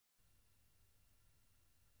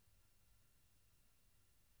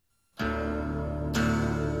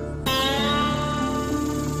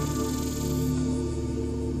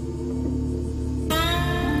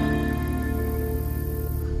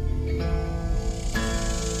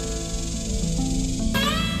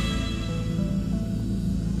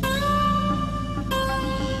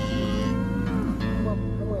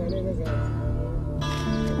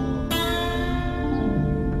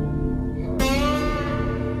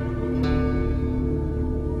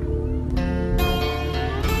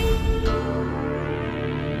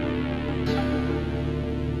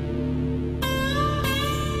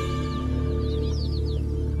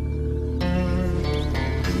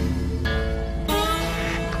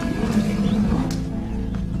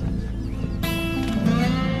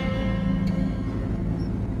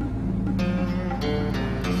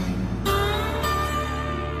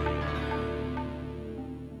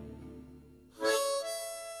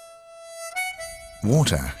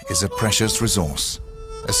Water is a precious resource,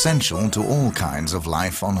 essential to all kinds of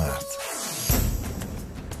life on Earth.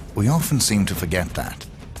 We often seem to forget that.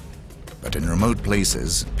 But in remote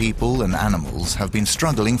places, people and animals have been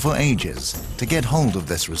struggling for ages to get hold of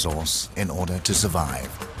this resource in order to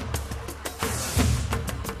survive.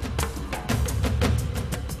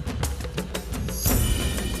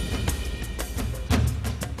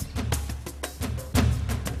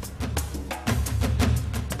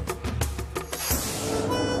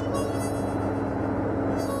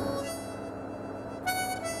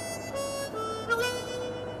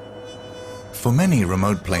 For many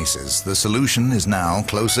remote places, the solution is now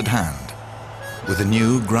close at hand. With the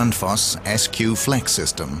new Grundfos SQ Flex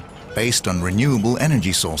system, based on renewable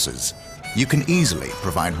energy sources, you can easily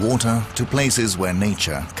provide water to places where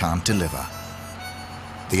nature can't deliver.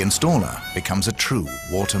 The installer becomes a true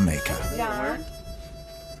water maker. Yeah.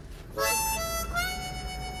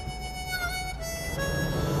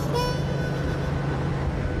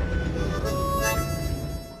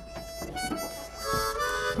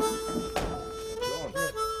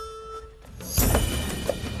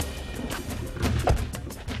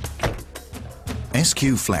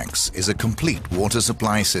 SQ Flex is a complete water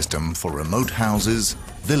supply system for remote houses,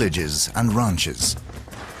 villages and ranches.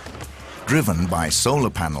 Driven by solar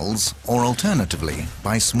panels or alternatively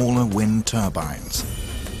by smaller wind turbines.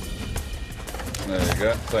 There you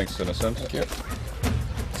go. Thanks, Innocent. Thank you.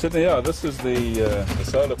 Sydney, yeah, this is the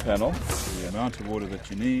solar panel, the amount of water that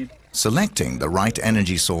you need. Selecting the right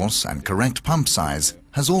energy source and correct pump size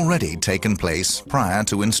has already taken place prior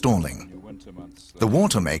to installing. The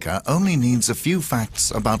water maker only needs a few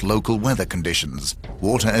facts about local weather conditions,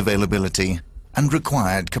 water availability, and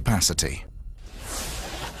required capacity.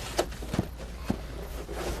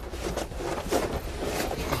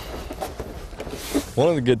 One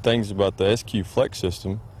of the good things about the SQ Flex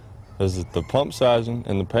system is that the pump sizing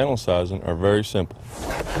and the panel sizing are very simple.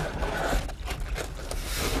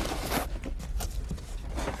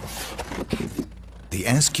 The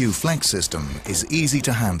SQ Flex system is easy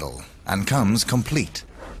to handle and comes complete.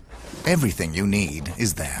 Everything you need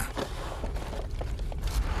is there.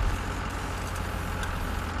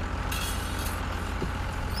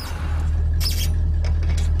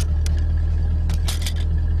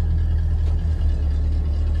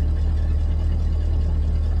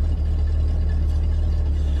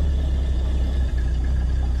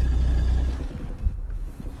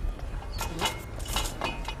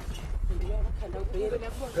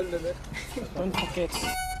 Don't forget.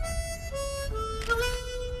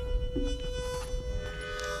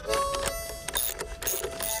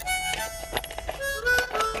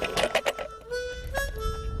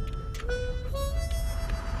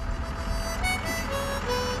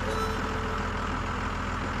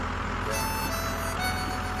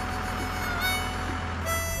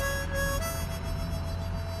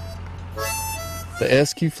 The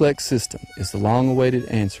SQ Flex system is the long-awaited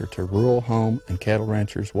answer to rural home and cattle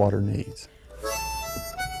ranchers' water needs.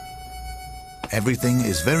 Everything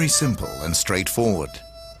is very simple and straightforward,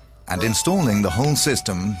 and installing the whole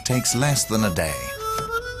system takes less than a day.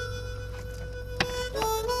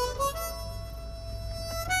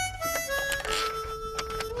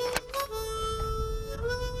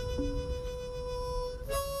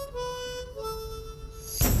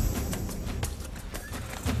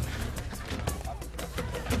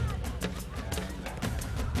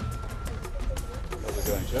 How's it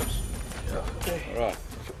going, chaps? Okay. All right.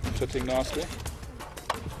 Sitting nicely.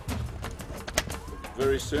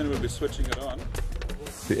 Very soon we'll be switching it on.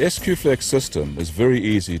 The SQ Flex system is very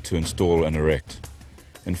easy to install and erect.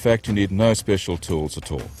 In fact, you need no special tools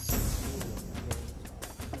at all.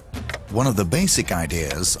 One of the basic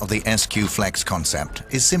ideas of the SQ Flex concept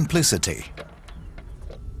is simplicity.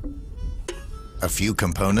 A few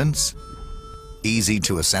components, easy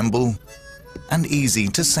to assemble, and easy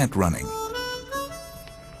to set running.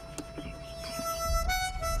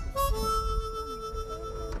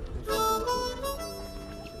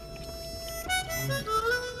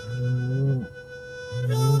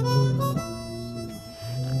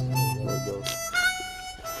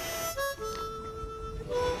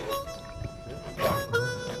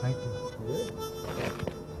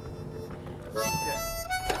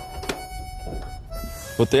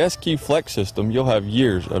 With the SQ Flex system, you'll have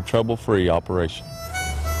years of trouble-free operation.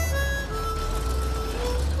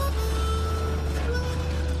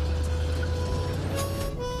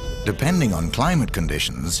 Depending on climate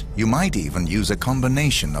conditions, you might even use a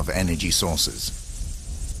combination of energy sources.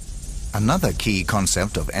 Another key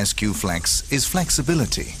concept of SQ Flex is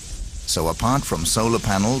flexibility, So apart from solar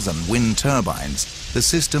panels and wind turbines, the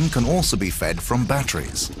system can also be fed from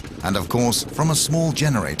batteries, and of course from a small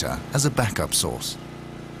generator as a backup source.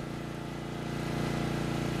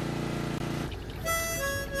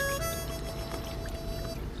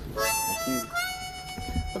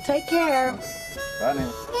 Well, take care. Bye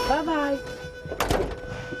now. Bye-bye.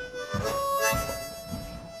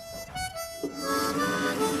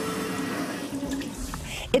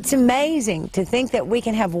 It's amazing to think that we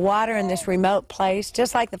can have water in this remote place,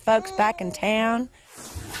 just like the folks back in town.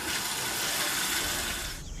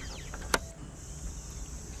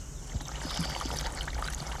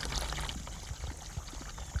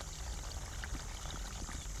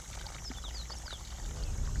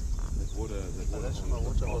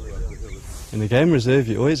 In the game reserve,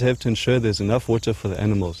 you always have to ensure there's enough water for the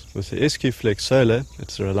animals. With the SQ Flex Solar,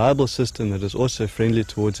 it's a reliable system that is also friendly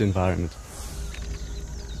towards the environment.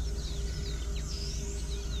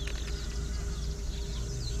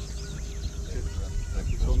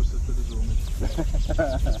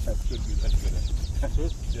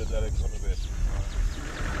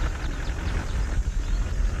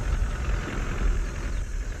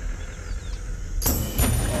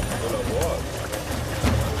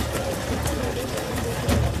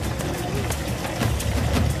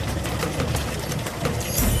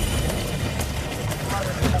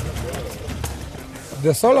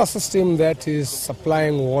 The solar system that is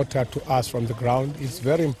supplying water to us from the ground is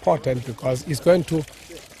very important because it's going to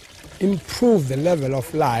improve the level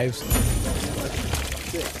of lives.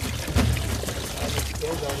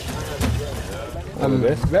 I'm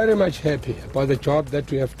very much happy about the job that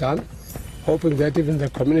we have done, hoping that even the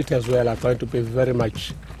community as well are going to be very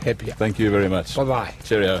much happier. Thank you very much. Bye-bye.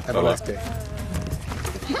 Cheerio. Have a nice day.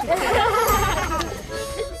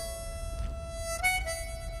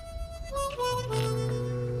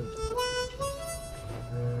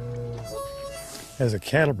 As a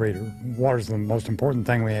cattle breeder, water is the most important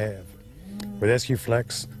thing we have. With SQ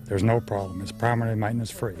Flex, there's no problem. It's primarily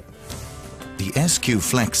maintenance free. The SQ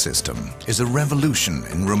Flex system is a revolution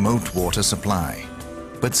in remote water supply,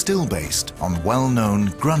 but still based on well-known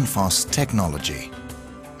Grundfos technology.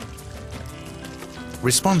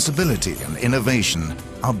 Responsibility and innovation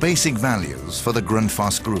are basic values for the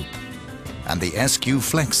Grundfos Group, and the SQ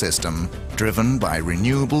Flex system, driven by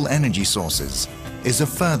renewable energy sources, is a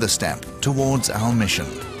further step towards our mission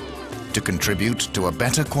to contribute to a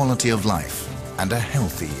better quality of life and a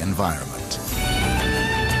healthy environment.